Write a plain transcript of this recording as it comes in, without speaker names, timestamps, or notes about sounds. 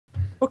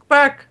Look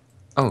back.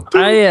 Oh,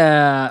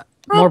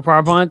 More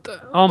PowerPoint.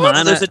 Oh Look,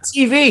 man, there's a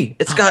TV.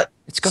 It's got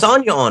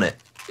Sonya on it.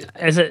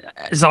 is it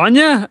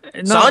Sonya?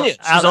 No, Sonya,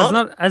 she's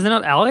on. Is it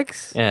not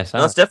Alex? yeah. No,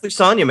 So, it's definitely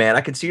Sonya, man.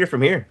 I can see her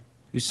from here.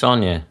 who's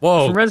Sonya?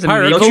 Whoa, From Resident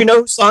Pyro, Evil. Don't you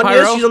know who Sonya is?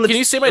 Pyro, She's on the. can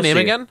you say my name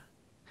again?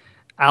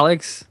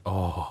 Alex.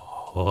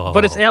 Oh,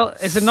 But it's L.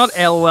 Is it not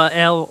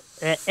ALYX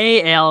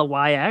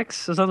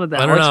or something like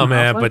that? I don't What's know, in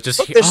man. Half-Life? But just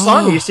Look, there's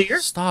Sonya. You see her?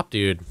 Stop,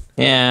 dude.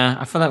 Yeah,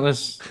 I thought that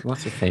was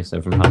what's her face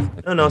though from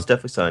Half-Life. No, it's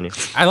definitely Sonya.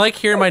 I like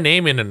hearing my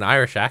name in an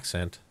Irish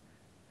accent.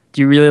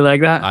 Do you really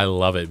like that? I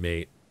love it,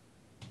 mate.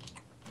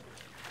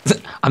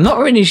 I'm not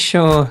really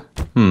sure.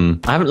 I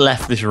haven't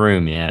left this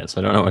room yet,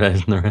 so I don't know what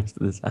is in the rest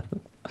of this house.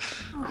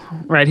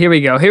 Right, here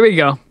we go. Here we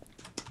go.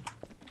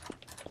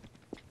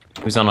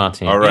 Who's on our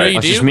team? All right. You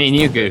It's do? just me and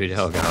you, good.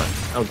 Oh god.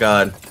 Oh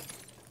God.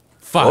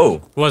 Fuck.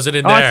 Whoa. Was it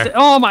in Oh, there?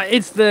 oh my!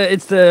 It's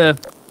the.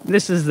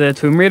 This is the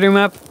Tomb Raider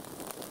map.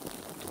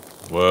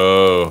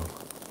 Whoa.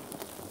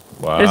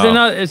 Wow. Is it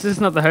not? Is this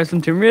not the house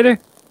from Tomb Raider?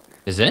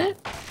 Is it?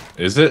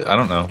 Is it? I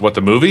don't know. What,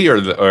 the movie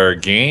or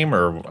game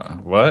or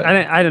what?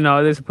 I don't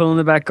know. There's a pool in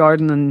the back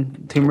garden,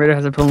 and Tomb Raider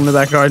has a pool in the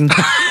back garden.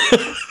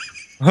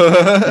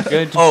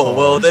 Good. Oh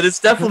well, then it's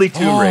definitely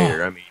Tomb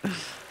Raider. I mean,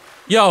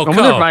 Yo, I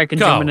wonder if I can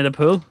jump into the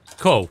pool.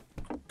 Go.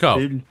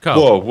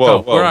 Whoa, whoa,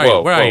 whoa, Where are you?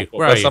 whoa, Where are you? whoa.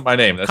 Where are That's you? not my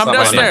name. That's Come not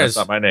my name. downstairs.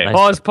 That's not my name. I-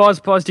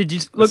 Pause. Did you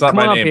look? not Come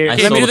my on up name. here. I Let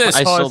me saw do the- this.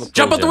 I saw Pause. the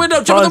Jump out the pool, window.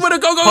 Jim. Jump out the window.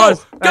 Go, go,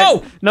 Pause. go.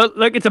 Right. No,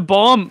 look, it's a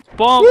bomb.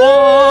 Bomb.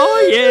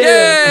 Oh yeah.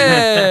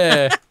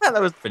 Yeah.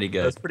 that was Pretty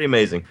That's good. pretty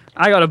amazing.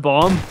 I got a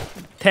bomb.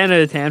 10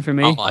 out of 10 for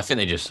me. Oh, I think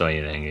they just saw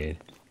you then, good.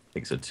 I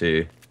think so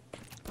too.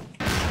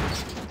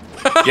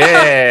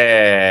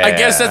 Yeah. I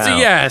guess that's a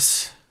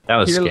yes. That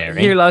was Here,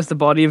 scary. here lies the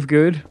body of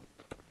good.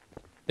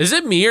 Is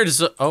it me or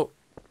does it,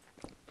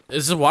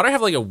 does the water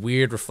have like a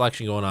weird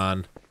reflection going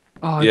on?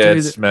 Oh, Yeah,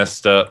 dude. it's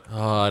messed up.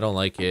 Oh, I don't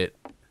like it.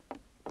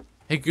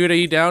 Hey, Good, are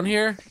you down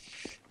here?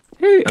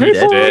 Hey, I'm hey,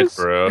 dead, Pause.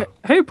 bro.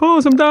 Hey,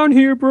 Pause, I'm down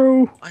here,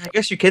 bro. I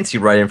guess you can see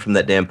right in from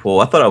that damn pool.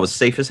 I thought I was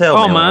safe as hell.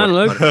 Oh, man,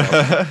 look.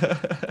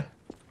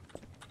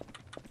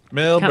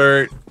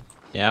 Milbert.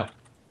 Yep.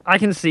 I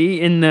can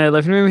see in the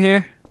living room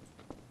here.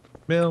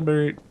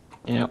 Milbert.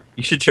 Yep.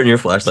 You should turn your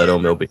flashlight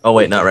on, Milby. Oh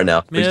wait, not right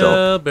now. Please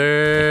don't.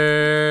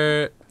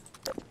 Milbert.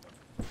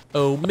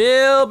 Oh,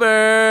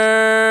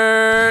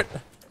 Milbert.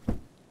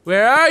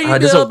 Where are you, It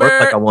doesn't Milbert?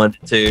 work like I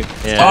wanted it to.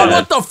 Oh,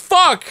 what the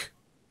fuck?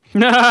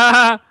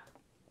 Nah.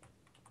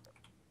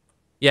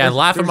 Yeah,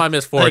 laugh at my There you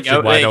misfortune.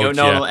 go. Why There you go. don't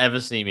No one you? will ever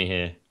see me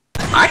here.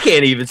 I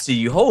can't even see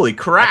you. Holy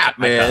crap,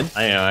 man!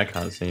 I know. I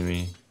can't see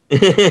me.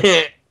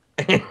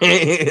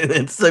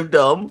 It's so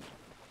dumb.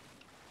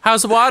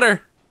 How's the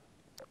water?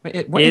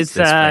 Wait, what is It's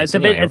this place it's a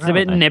bit anyway? it's a bit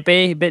Where am I?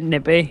 nippy, bit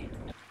nippy.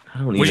 I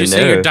don't Would even you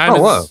say your know.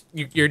 diamonds?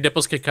 Your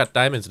nipples could cut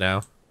diamonds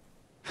now.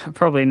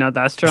 Probably not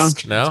that strong.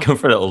 No. Let's go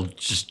for a little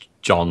just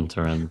jaunt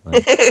around.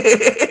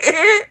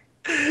 the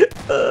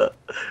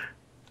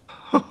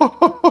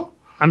place.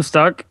 I'm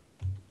stuck.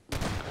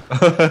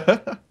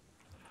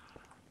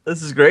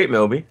 This is great,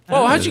 Milby.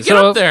 Whoa, how'd you get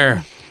So- up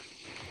there?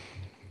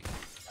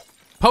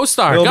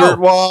 Postar, Milbert,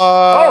 go.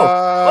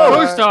 why?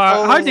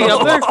 Co-star, how'd you get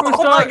up there?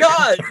 Oh my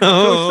God!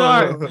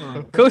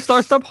 Co-star,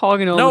 co-star, stop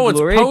hogging all No, the it's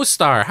glory.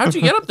 Postar. How'd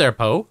you get up there,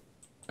 Poe?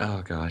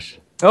 Oh gosh.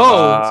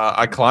 Oh,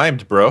 I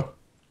climbed, bro.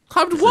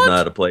 Climbed This is what?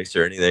 not a place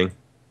or anything.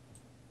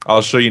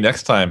 I'll show you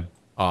next time.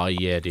 Oh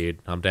yeah, dude.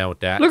 I'm down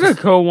with that. look at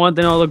Co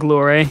wanting all the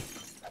glory.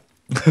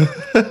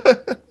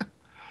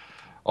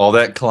 All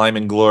that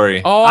climbing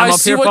glory. Oh, I'm I up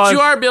see here, what Pause. you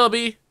are,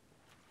 Bilby.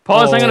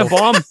 Pause, I'm Oh. gonna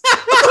bomb.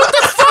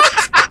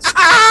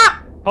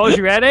 Pause,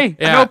 you ready?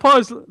 Yeah. No,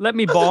 pause. Let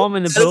me bomb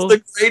in the That's pool.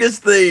 the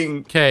greatest thing.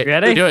 Okay,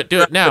 Ready? do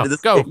it now. This-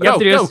 Go, you You have, go,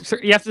 to do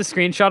go. you have to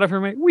screenshot it for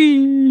me.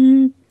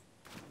 Wee.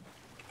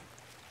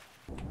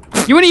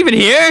 You weren't even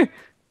here.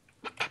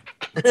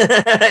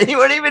 You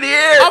weren't even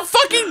here. I'm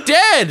fucking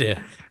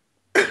dead.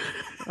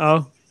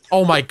 Oh,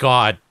 Oh my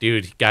god,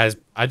 dude, guys.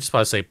 I just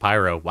want to say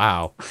pyro.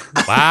 Wow,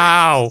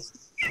 wow,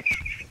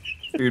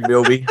 Dude,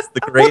 Milby, it's the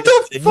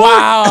greatest thing.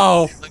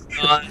 wow.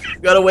 God, you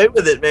got away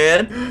with it,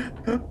 man.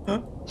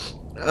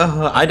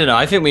 I don't know.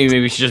 I think we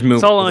should just move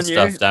It's all all the on you.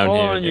 stuff down All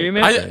here. on you,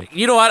 I,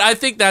 you know what? I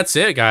think that's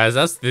it, guys.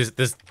 That's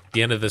the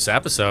end of this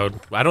episode.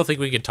 I don't think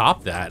we can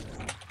top that.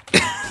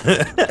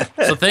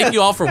 So thank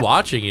you all for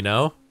watching. You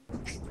know.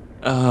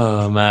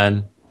 Oh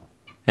man.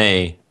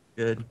 Hey,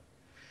 Good.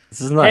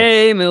 this is nice.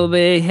 hey,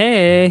 Milby.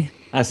 Hey.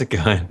 How's it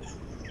going?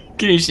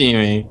 Can you see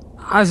me?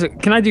 How's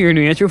it? Can I do your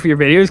new intro for your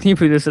videos? Can you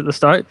put this at the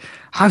start?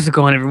 How's it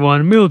going,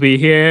 everyone? Milby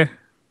here.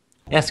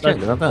 Yes,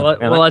 good. Not bad.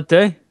 Will that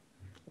do?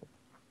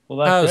 Will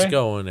that How's do? it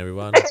going,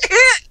 everyone?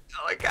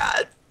 Oh my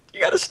God,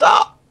 you gotta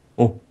stop.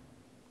 Oh,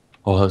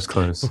 that was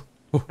close.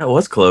 That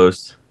was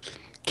close.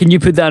 Can you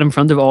put that in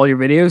front of all your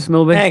videos,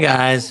 Milby? Hey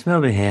guys,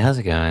 Melby here. How's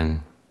it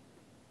going?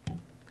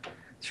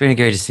 It's really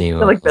great to see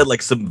you. I like that,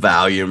 like some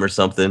volume or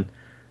something.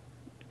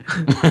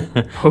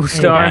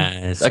 Co-star.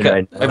 Hey guys.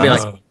 Okay, I'd be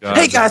like, Oh, God,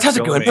 hey guys, how's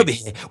it kill going? me. Melby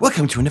here.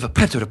 Welcome to another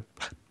episode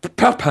of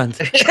Proud Puns.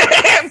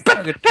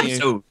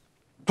 So,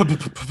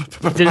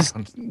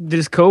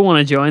 Does Co want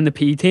to join the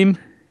P team?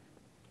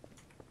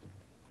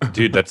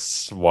 Dude,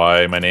 that's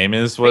why my name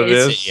is what it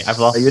It's- is. I've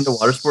lost. Are you into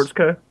water sports,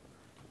 Co? Look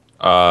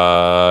at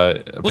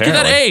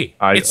that apparently. A.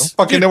 I It's- don't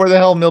fucking know where the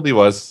hell Milby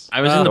was.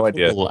 I was in the no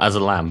idea. pool as a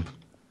lamp.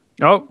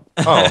 Oh,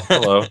 Oh,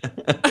 hello.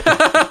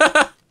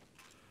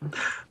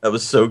 That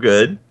was so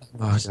good.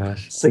 Oh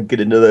gosh. Sink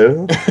it into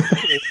there.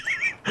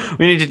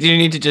 You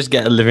need to just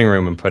get a living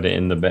room and put it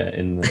in the bed.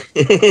 In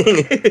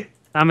the...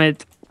 damn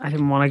it! I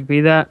didn't want to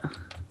be that.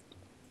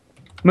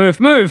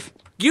 Move!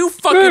 You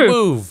fucking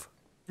move.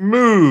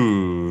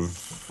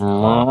 Move.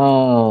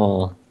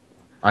 Oh.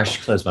 I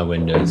should close my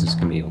windows. There's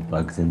gonna be all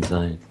bugs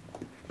inside.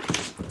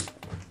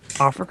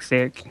 Oh, fuck's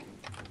sake!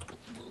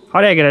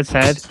 How do I get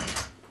outside?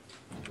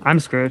 I'm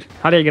screwed.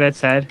 How do I get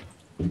outside?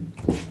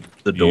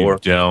 The door. You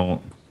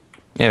don't.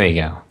 There we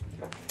go.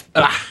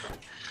 Ah,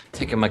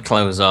 taking my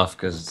clothes off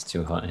because it's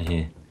too hot in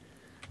here.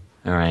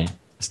 All right,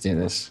 let's do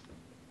this.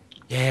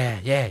 Yeah.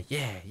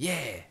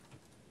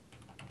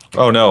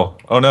 Oh no.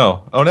 Oh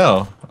no. Oh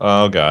no.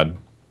 Oh god.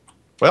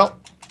 Well,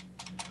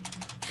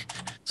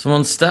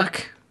 Someone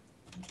stuck?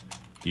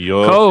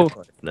 yo. Cole,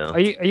 No. are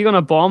you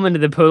gonna bomb into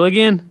the pool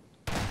again?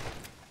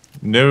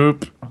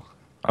 Nope.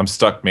 I'm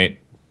stuck, mate.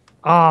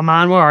 Oh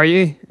man, where are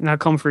you? And I'll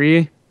come for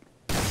you.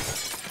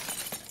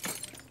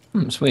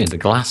 It's weird. The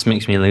glass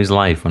makes me lose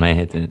life when I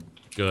hit it.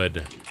 Good.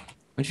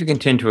 What if you can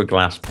turn to a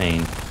glass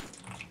pane?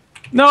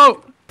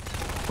 No!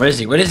 What is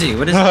he? What is he?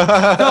 What is he?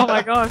 Oh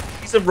my god!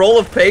 He's a roll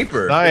of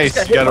paper. Nice,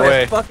 He you got hit by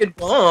away. a fucking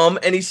bomb,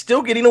 and he's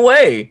still getting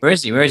away. Where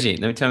is he? Where is he?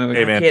 Let me tell me. Where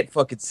Hey, I man. can't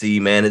fucking see,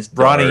 man. It's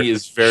dark. Bronny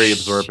is very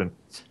absorbent.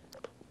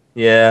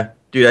 Yeah,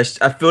 dude.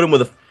 I filled him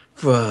with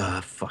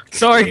a. Fuck.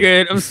 Sorry,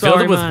 good. I'm Filled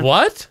sorry, it with man.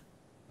 what?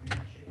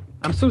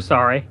 I'm so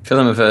sorry. Fill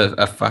him with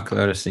a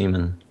fuckload of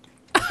semen.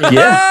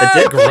 Yeah, I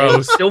did. Gross.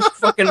 He's still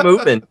fucking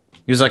moving.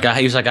 He was like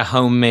a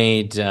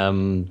homemade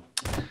There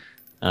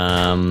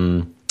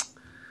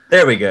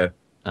we go.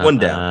 One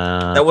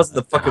down. That wasn't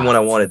the fucking one I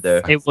wanted,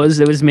 though. It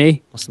was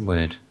me. What's the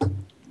word?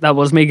 That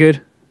was me,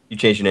 good. You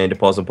changed your name to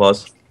Pause and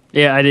Pause.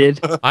 Yeah, I did.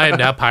 I am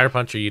now Pyro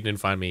Puncher. You didn't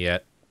find me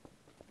yet.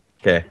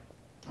 Okay.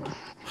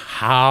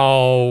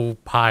 How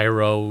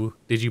pyro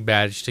did you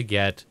manage to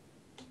get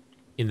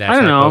in that I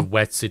don't type know. of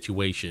wet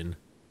situation?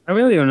 I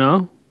really don't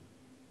know.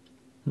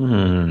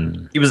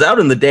 He was out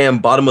in the damn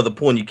bottom of the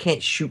pool, and you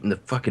can't shoot in the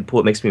fucking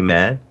pool. It makes me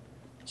mad.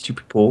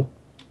 Stupid pool.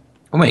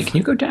 Oh wait, can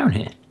you go down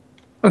here?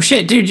 Oh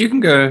shit, dude, you can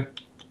go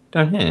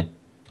down here.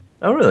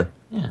 Oh, really?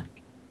 Yeah.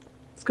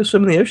 Let's go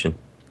swim in the ocean.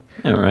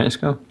 Yeah, all right, let's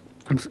go.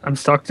 I'm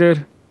stuck,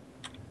 dude.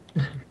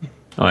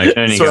 Oh, I can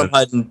only So go. I'm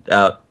hiding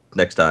out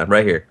next time,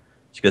 right here.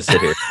 Just gonna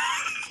sit here.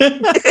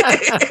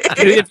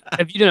 Dude,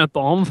 have you done a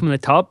bomb from the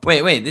top?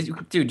 Wait,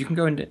 dude, you can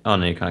go into. Oh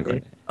no, you can't go.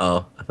 In.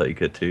 Oh, I thought you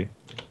could too.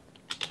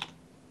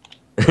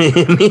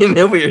 Me and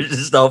Milby are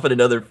just off at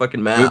another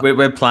fucking map.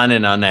 We're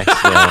planning our next.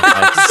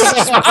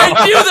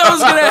 I knew that was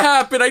gonna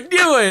happen. I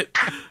knew it.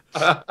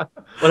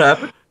 What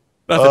happened?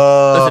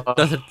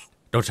 Nothing.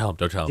 Don't tell him.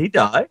 Don't tell Did he him.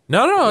 die?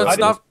 No, it's I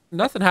not.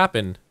 Nothing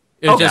happened.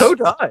 It Oh, was just. Ko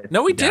died.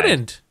 No, he died.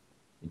 didn't.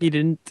 He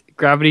didn't.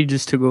 Gravity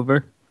just took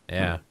over.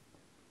 Yeah.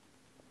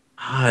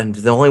 Ah, and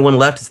the only one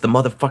left is the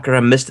motherfucker I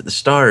missed at the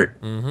start.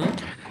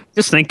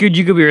 Just think, dude,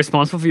 you could be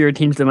responsible for your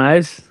team's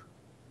demise.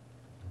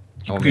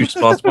 Be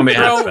responsible.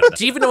 Bro,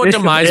 do you even know what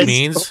demise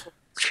means?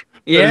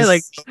 Yeah,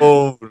 like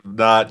so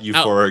not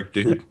euphoric,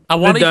 dude. I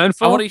want to. I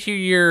downfall? want to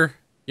hear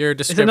your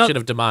description not-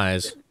 of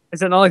demise.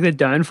 is it not like the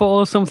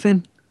downfall of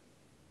something?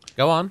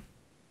 Go on.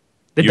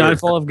 The You're-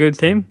 downfall of good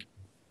team?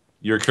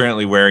 You're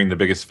currently wearing the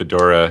biggest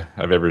fedora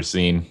I've ever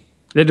seen.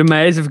 The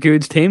demise of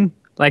Good's team?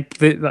 Like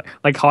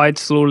how it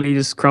slowly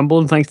just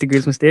crumbled thanks to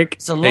Good's mistake?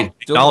 It's a Hey, lot.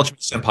 acknowledge me,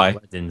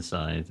 senpai.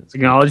 Inside. That's-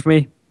 Acknowledge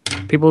me.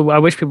 I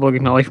wish people would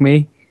acknowledge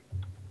me.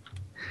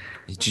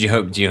 Do you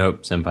hope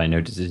Senpai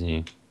notices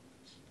you?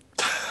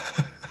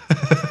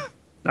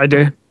 I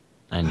do.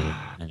 I know.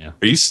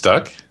 Are you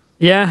stuck?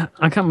 Yeah,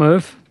 I can't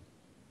move.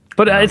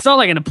 But it's not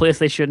like in a place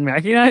they shouldn't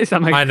recognize.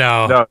 I'm like, I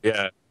know. No,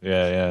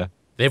 yeah.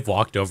 They've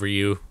walked over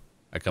you.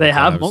 A couple they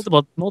have times.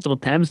 multiple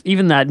times.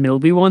 Even that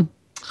Milby one.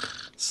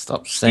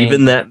 Stop saying.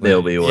 Even that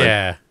Milby one.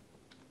 Yeah.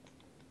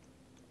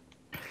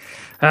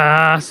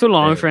 So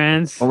long,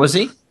 friends. What was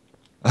he?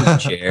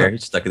 Chair.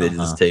 He's stuck at the edge of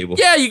this table.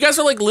 Yeah, you guys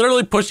are like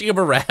literally pushing him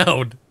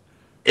around.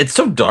 It's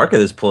so dark in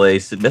this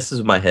place. It messes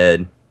with my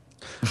head.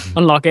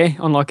 Unlucky.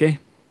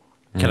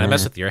 Can I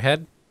mess with your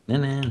head?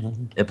 No.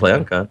 Yeah, play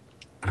on con.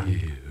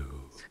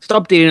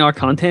 Stop dating our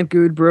content,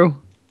 good bro.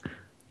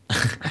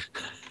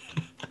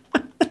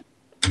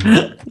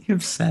 You're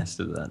obsessed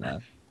with that now.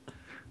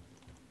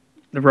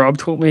 The Rob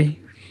told me.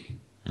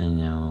 I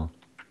know.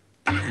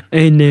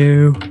 I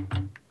know.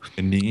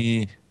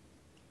 Knee.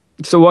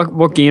 So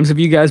what games have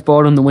you guys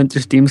bought on the winter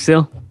Steam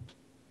sale?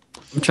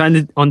 I'm trying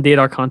to undate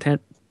our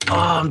content. Oh,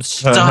 I'm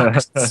stuck.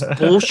 This is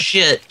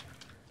bullshit.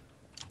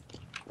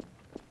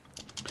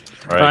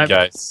 All right, Right.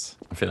 guys.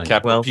 I feel like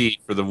Capital Well- P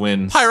for the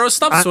win. Pyro,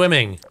 stop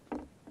swimming.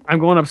 I'm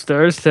going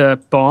upstairs to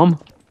bomb.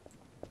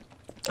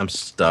 I'm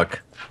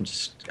stuck.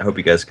 I hope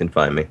you guys can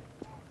find me.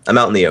 I'm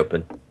out in the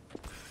open.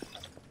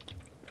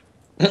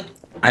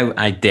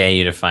 I dare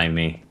you to find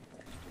me.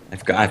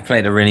 I've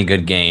played a really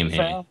good game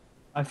here. Fell.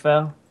 I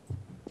fell.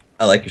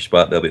 I like your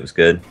spot, Bilby. It was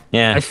good.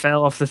 Yeah. I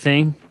fell off the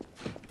thing.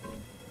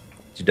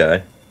 Did you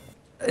die?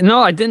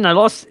 No, I didn't. I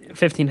lost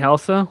 15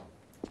 health though.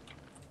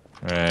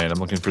 Alright, I'm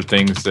looking for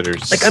things that are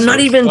Like, I'm not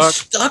so even fucked.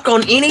 stuck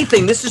on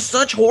anything. This is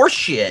such horse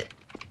shit.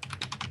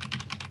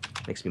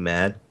 Makes me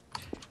mad.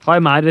 How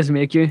mad does it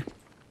make you?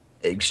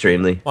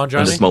 Extremely. on, In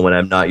Johnny. this moment,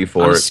 I'm not On a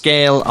euphoric.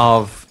 scale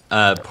of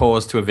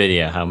pause to a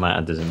video, how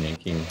mad does it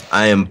make you?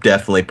 I am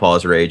definitely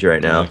pause rage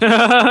right now.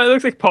 It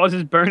looks like pause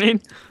is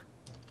burning.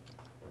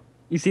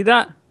 You see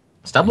that?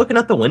 Stop looking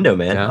out the window,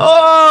 man. Yeah.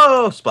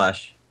 Oh,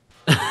 splash.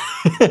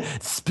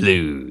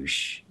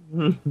 Sploosh.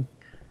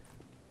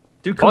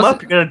 Dude, come Pause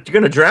up. You're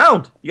gonna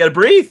drown. You gotta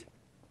breathe.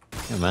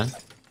 Yeah, man.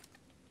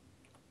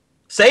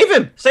 Save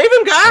him. Save him,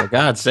 Oh guy.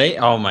 God, say!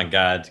 Oh my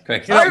God,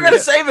 quick! How are you gonna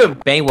save him?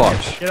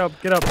 Baywatch. Get up,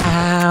 get up.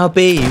 I'll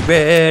be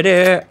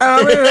ready.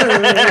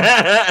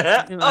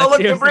 Oh,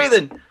 look, you're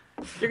breathing.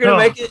 You're gonna Oh.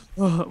 make it.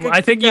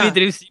 I think you need to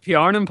do CPR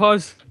on him,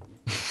 pause.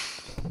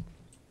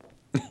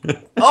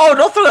 Oh,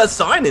 don't throw that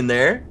sign in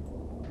there.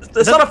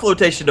 It's not a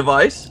flotation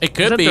device. It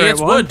could that be. the right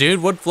It's one? wood,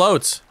 dude. Wood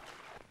floats.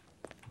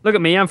 Look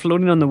at me, I'm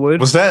floating on the wood.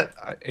 Was that,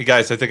 hey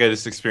guys? I think I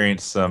just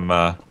experienced some.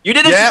 You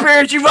did Yeah.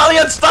 experience. You finally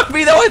unstuck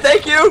me, though. I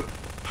thank you.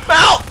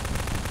 Mount.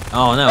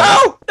 Oh no!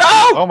 No,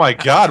 no. Oh my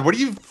God! What are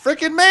you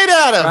freaking made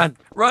out of?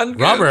 Run!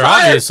 Rubber,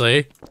 Tires.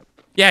 obviously.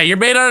 Yeah, you're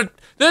made out of.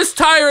 This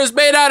tire is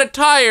made out of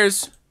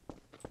tires.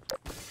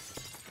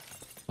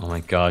 Oh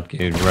my God,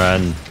 dude,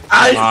 run!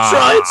 I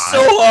tried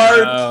so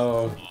hard.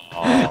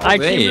 Oh, I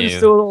came and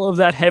stole all of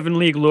that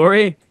heavenly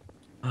glory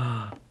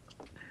I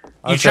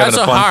You was tried having a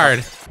so fun-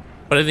 hard,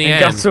 but in the and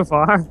got end, so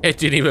far. it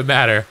didn't even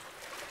matter.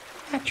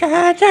 I'm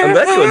glad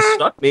you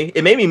unstuck me.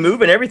 It made me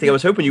move and everything. I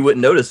was hoping you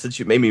wouldn't notice since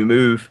you made me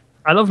move.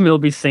 I love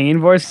Milby's singing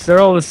voice. They're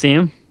all the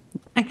same.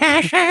 I'm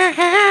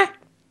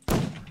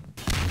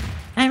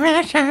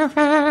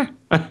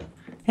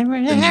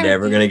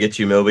never gonna get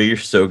you, Milby. You're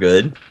so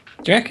good.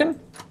 Do you reckon?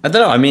 I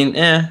don't know. I mean,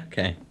 yeah,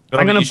 okay.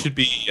 I'm gonna- You should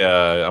be.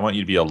 I want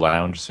you to be a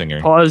lounge singer.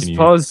 Pause, Can you-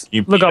 pause. can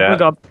you Look be up, that?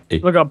 look up.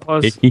 Look up,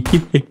 pause.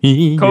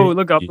 Code,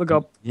 look up, look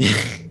up.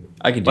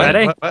 I can do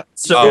Ready? that. What?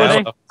 So Oh,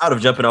 Ready? out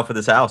of jumping off of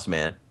this house,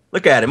 man.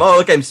 Look at him. Oh,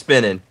 look at him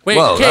spinning. Wait,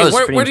 Whoa, that okay, was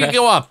where pretty do you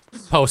go up,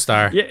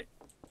 Postar? Yeah,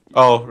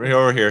 Oh, right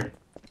over here.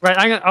 right,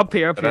 I'm gonna up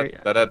here, up here.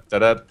 Da-da,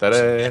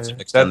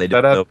 Next time they do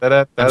it. I'm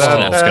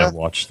just gonna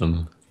watch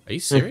them. Are you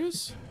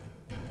serious?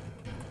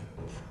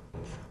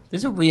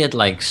 There's a weird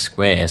like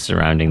square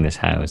surrounding this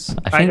house. I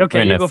Right, think okay,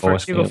 we're in you a go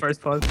force first, you go field.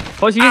 first, pause.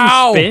 Pause, you didn't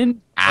Ow!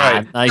 spin?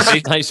 Ah,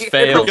 Right. nice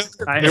fail.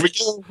 Here we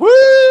go.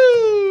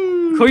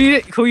 Woo!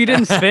 Cool, you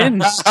didn't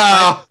spin.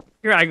 Ah.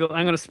 Here I go,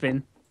 I'm gonna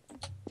spin.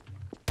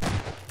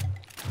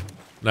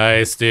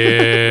 Nice,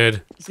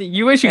 dude. See,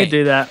 you wish you could Hey.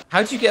 do that.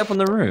 How'd you get up on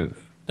the roof?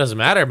 Doesn't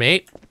matter,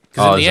 mate.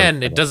 Because Oh, in the it's end,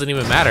 okay. it doesn't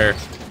even matter.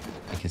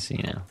 I can see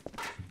now.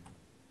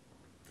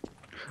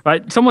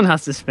 Right, someone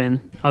has to spin,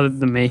 other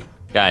than me.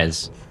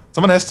 Guys,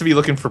 Someone has to be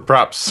looking for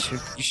props.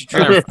 you should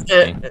try and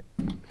find me.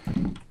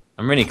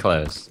 I'm really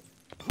close.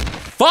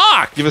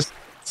 Fuck! Give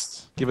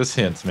us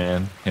hints,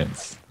 man.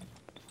 Hints.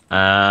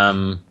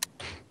 Pyro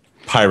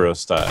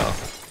style.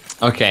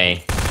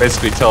 Okay.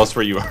 Basically, tell us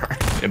where you are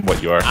and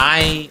what you are.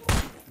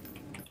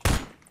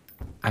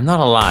 I'm not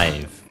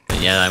alive,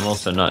 but yeah, I'm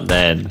also not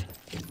dead.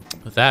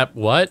 That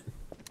what?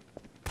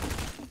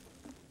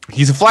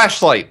 He's a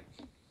flashlight.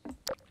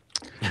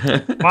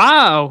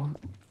 Wow.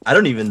 I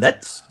don't even.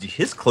 That's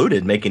his clue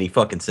didn't make any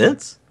fucking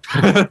sense.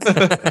 I'm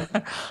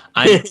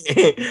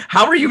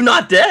How are you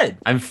not dead?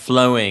 I'm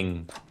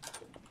flowing.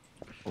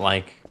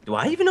 Like Do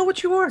I even know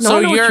what you are? So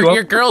I know what you are.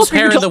 your girl's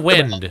What are you hair in the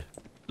talking about? wind.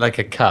 like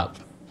a cup.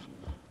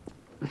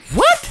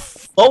 What?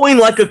 Flowing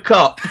like a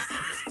cup.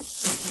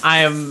 I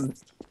am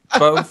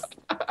both.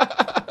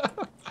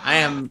 I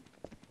am.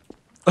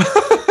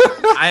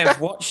 I have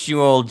watched you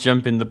all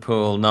jump in the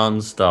pool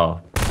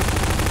non-stop.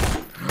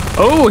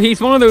 Oh, he's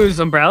one of those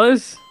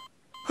umbrellas.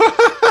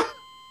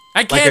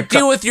 I a can't cup.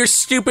 deal with your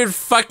stupid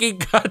fucking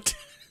cut.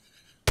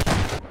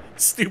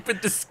 Stupid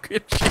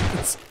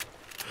descriptions.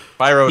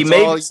 Pyro, He it's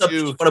may all be something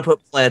you you. want to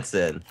put plants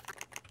in.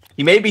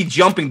 He may be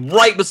jumping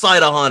right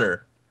beside a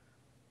hunter,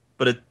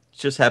 but it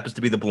just happens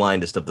to be the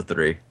blindest of the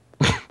three.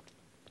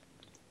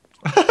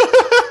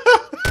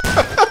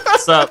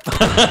 What's up?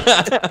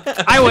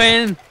 I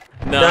win.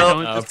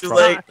 No, no, it's too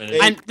probably.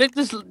 late.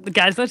 And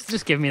guys, let's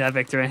just give me that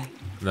victory.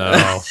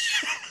 No.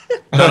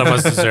 None of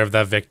us deserve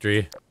that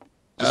victory.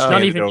 Just Not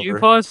hand it even you, over.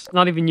 pause.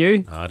 Not even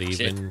you. Not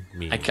even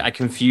me. I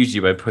confused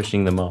you by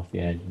pushing them off the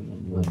edge.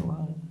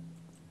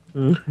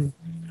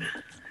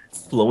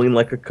 Flowing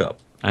like a cup.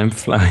 I'm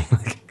flowing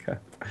like a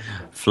cup.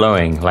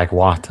 Flowing like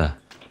water.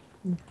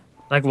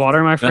 Like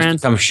water, my You must friend.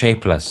 become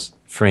shapeless,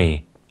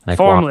 free, like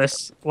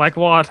Formless, like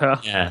water.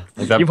 water. Yeah.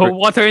 Like that You put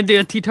water into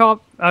a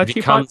teapot. Teapot.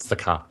 becomes the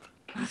cup.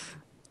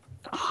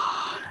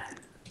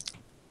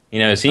 He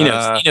knows. He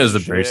knows. He knows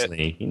the Bruce shit.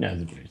 Lee. He knows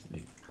the Bruce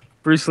Lee.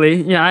 Bruce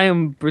Lee. Yeah, I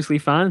am Bruce Lee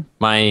fan.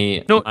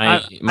 My No,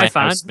 my I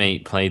fan.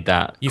 housemate played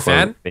that You quote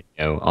fan?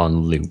 video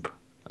on loop,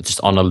 just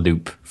on a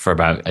loop for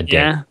about a day.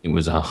 Yeah. It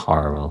was a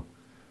horrible.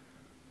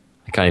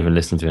 I can't even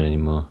listen to it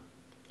anymore.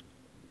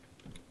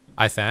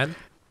 iFan?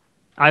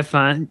 I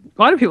fan.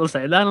 Why do people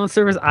say that on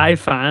servers? I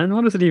fan.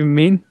 What does it even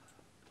mean?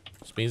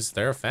 Which means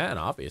they're a fan,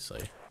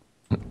 obviously.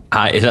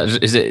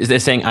 Is they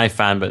saying I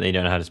fan, but they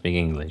don't know how to speak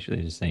English? Or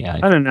they just say I.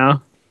 I don't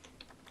know.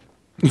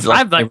 It's like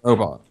I've like- a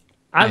robot.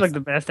 I have like the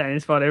best hiding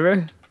spot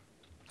ever.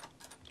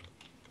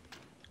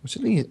 What's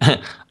it mean?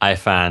 I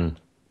fan.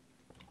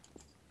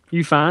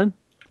 You fan?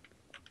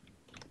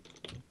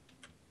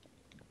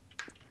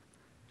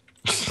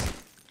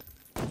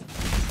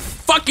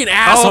 Fucking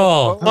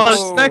asshole!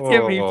 Plus, that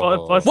can be.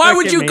 Plus, Why that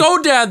would can you be-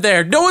 go down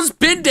there? No one's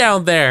been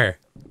down there.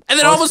 And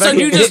then all of a sudden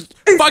you just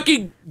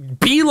fucking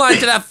beeline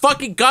to that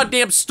fucking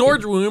goddamn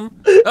storage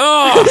room.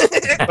 Oh,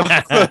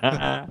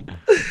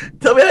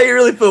 Tell me how you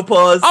really feel,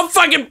 Pause. I'm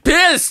fucking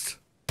pissed.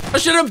 I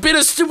should have been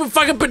a stupid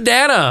fucking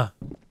banana.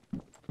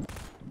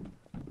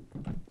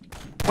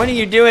 What are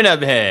you doing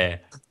up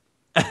here?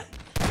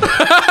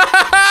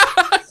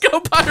 Go,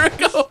 Pyro,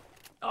 go.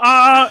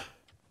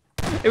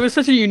 It was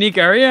such a unique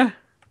area.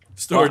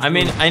 Storage I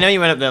mean, room. I know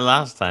you went up there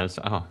last time.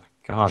 So, oh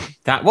god,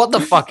 what the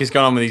fuck is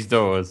going on with these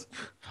doors?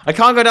 I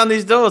can't go down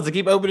these doors. They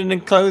keep opening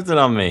and closing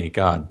on me.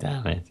 God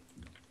damn it.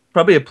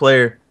 Probably a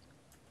player.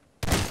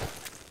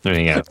 There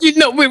you go. You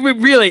know,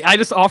 really, I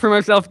just offer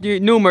myself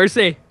no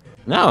mercy.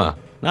 No.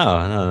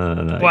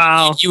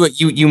 Wow.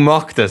 You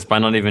mocked us by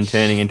not even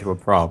turning into a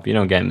prop. You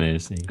don't get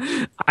mercy.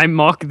 I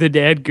mock the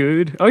dead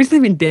good. Oh, he's not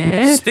even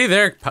dead. Stay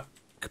there,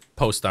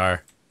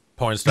 post-star.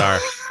 Porn star.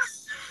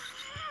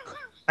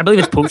 I believe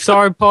it's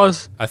post-star.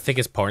 Pause. I think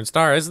it's porn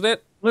star, isn't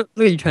it? Look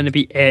at you trying to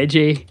be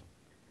edgy.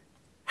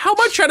 How am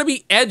I trying to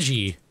be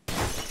edgy?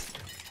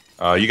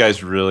 You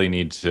guys really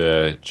need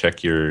to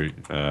check your,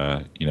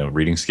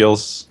 reading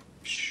skills.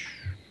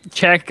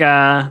 Check.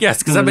 Yes,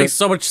 because that makes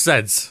so much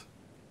sense.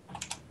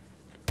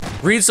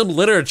 Read some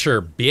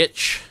literature,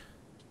 bitch.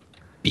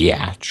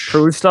 Biatch.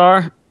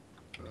 Post-star.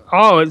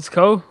 Oh, it's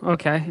Co.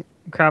 Okay.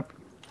 Crap.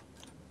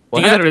 You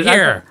I got thought it was- I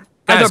here.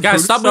 thought Guys,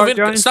 Bruce stop Star moving.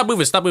 joined. Stop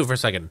moving for a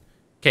second.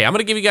 Okay, I'm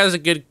gonna give you guys a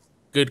good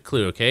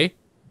clue, okay?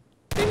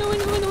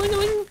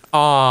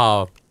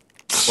 Oh,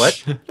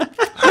 What?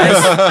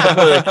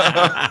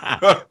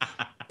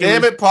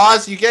 Damn it,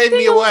 Pause. You gave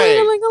me away.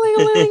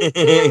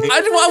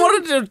 I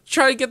wanted to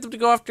try to get them to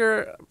go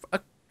after a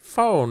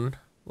phone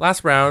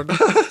last round.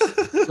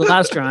 The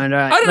last round. All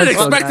right. I didn't let's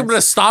go, expect them guys.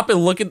 to stop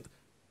and look at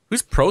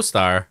who's Pro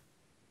Star.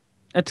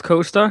 It's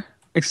Co-star,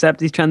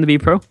 except he's trying to be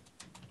pro.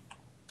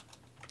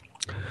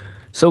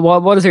 So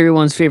what is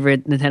everyone's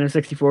favorite Nintendo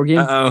 64 game?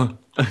 Oh.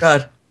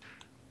 God.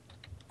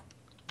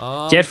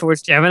 Jet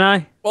Force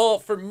Gemini? Well,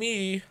 for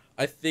me,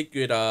 I think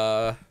it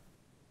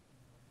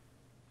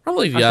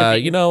probably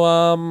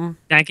think-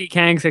 Donkey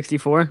Kong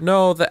 64?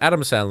 no, the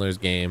Adam Sandler's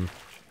game.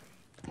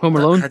 Home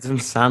Alone? Adam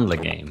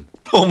Sandler game.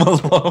 Home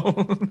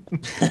Alone.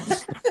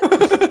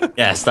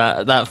 Yes,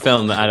 that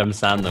film that Adam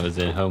Sandler was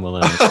in, Home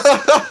Alone.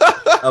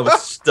 I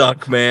was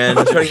stuck, man.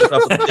 I was trying to get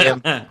off the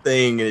damn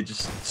thing, and it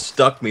just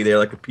stuck me there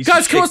like a piece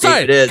Guys, of come shit cake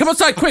outside! it is. Come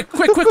outside, quick!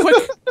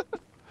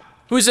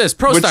 Who is this?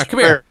 Pro Which- Star, come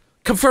here. where?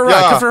 Come for a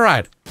ride. Yeah. Come for a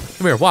ride.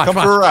 Come here. Watch. Come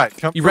watch. for a ride.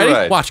 Come You for a ready?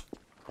 ride. Watch.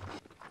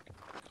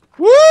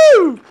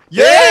 Woo!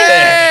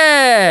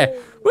 Yeah!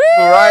 Woo!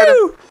 Ride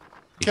You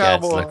guys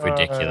Cowboy. look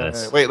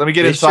ridiculous. Wait, let me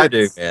get They sure inside.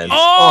 do, man.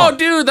 Oh,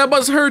 dude, that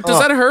must hurt. Does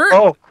that hurt?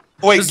 Oh,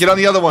 wait, get on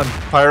the other one,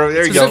 Pyro.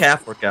 There you It's a go.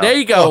 calf workout. There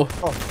you go.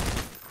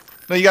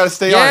 No, you gotta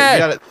stay Yeah. on it. You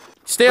gotta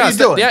Stay What on. are you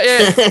doing?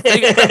 Yeah.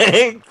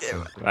 There you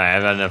go. Right,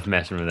 I've had enough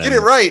messing with that. get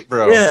it right,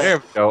 bro. Yeah. There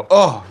we go.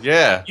 Oh,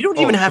 yeah. You don't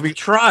even have to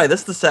try.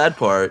 That's the sad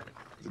part.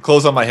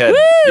 Clothes on my head.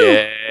 Woo!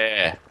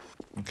 Yeah.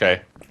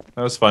 Okay.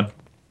 That was fun.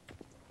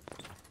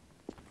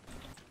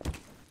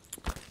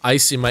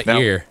 Ice in my Now-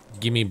 ear.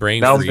 Give me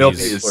brain Now Milk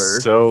freeze. is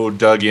Word. so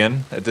dug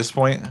in at this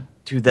point.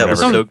 Dude, that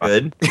was Whatever. so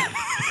good.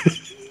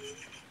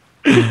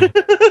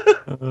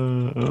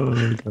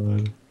 Oh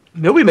god.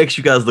 Nobody makes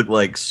you guys look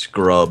like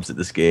scrubs at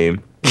this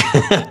game.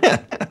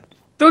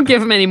 Don't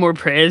give him any more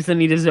praise than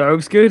he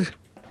deserves, good?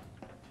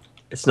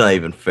 It's not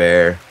even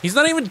fair. He's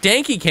not even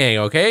Danky Kang,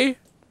 okay?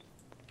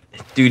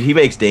 Dude, he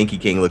makes Danky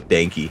King look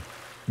danky.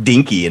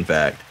 Dinky, in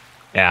fact.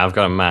 Yeah, I've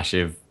got a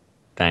massive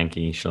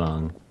tanky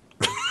schlong.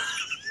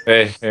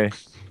 Hey.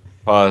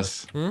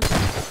 Pause.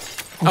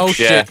 Oh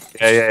Yeah. shit.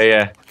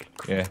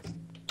 Yeah.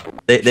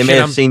 They may Shit, have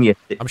I'm- seen you.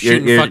 I'm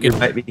shooting fucking-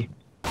 might be...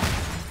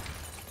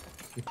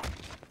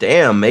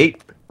 Damn,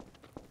 mate.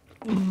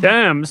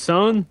 Damn,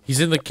 son. He's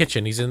in the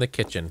kitchen. He's in the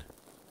kitchen.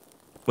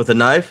 With a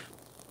knife?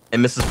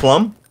 And Mrs.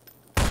 Plum?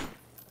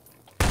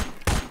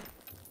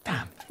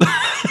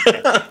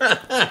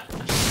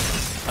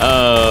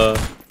 Uh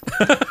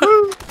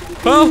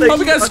Well, hope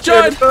you guys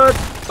enjoyed.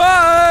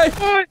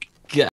 Bye.